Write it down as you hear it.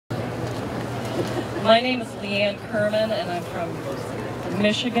My name is LeAnn and I'm from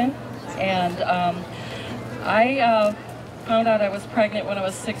Michigan. And I found out I was pregnant when I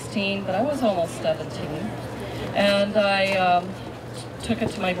was 16, but I was almost 17. And I took it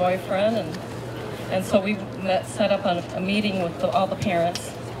to my boyfriend, and so we set up a meeting with all the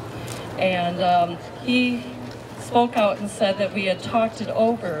parents. And he spoke out and said that we had talked it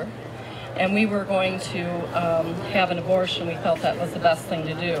over and we were going to have an abortion. We felt that was the best thing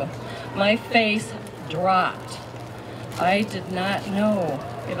to do. My face dropped. I did not know.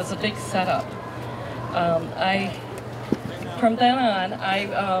 It was a big setup. From then on,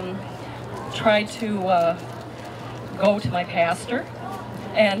 I tried to go to my pastor,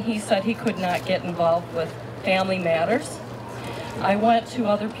 and he said he could not get involved with family matters. I went to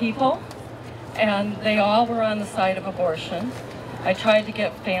other people, and they all were on the side of abortion. I tried to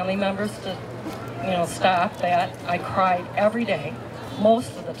get family members to, stop that. I cried every day,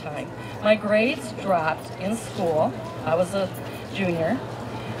 most of the time. My grades dropped in school. I was a junior.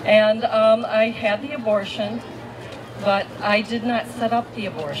 And I had the abortion, but I did not set up the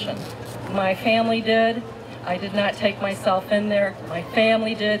abortion. My family did. I did not take myself in there. My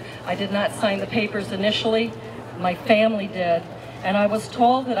family did. I did not sign the papers initially. My family did. And I was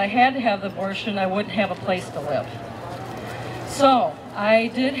told that I had to have the abortion. I wouldn't have a place to live. So I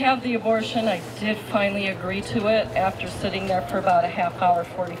did have the abortion. I did finally agree to it after sitting there for about a half hour,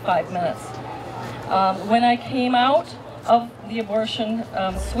 45 minutes. When I came out of the abortion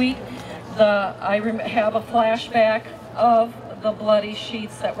suite, I have a flashback of the bloody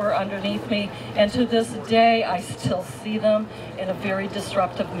sheets that were underneath me, and to this day I still see them in a very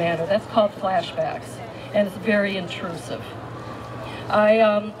disruptive manner. That's called flashbacks, and it's very intrusive.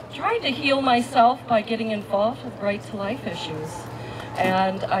 I tried to heal myself by getting involved with right to life issues,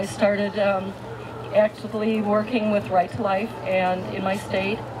 and I started actively working with right to life and in my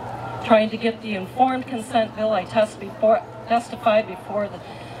state, trying to get the informed consent bill. I testified before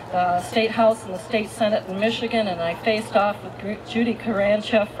the State House and the State Senate in Michigan, and I faced off with Judy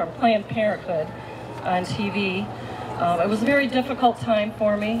Karanchev from Planned Parenthood on TV. It was a very difficult time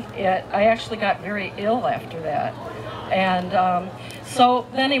for me. I actually got very ill after that. And so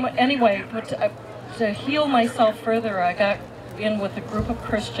anyway, to heal myself further, I got in with a group of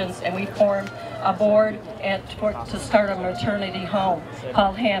Christians, and we formed a board to start a maternity home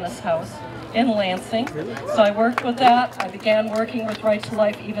called Hannah's House in Lansing. So I worked with that. I began working with Right to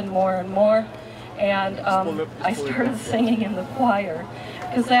Life even more and more, and I started singing in the choir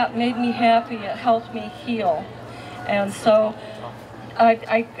because that made me happy. It helped me heal. And so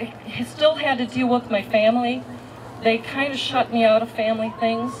I still had to deal with my family. They kind of shut me out of family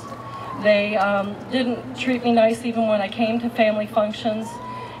things. They didn't treat me nice even when I came to family functions.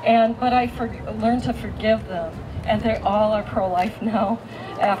 But I learned to forgive them. And they all are pro-life now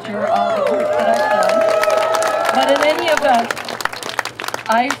after all the work that I've done. But in any event,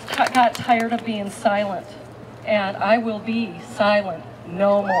 I got tired of being silent. And I will be silent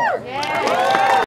no more.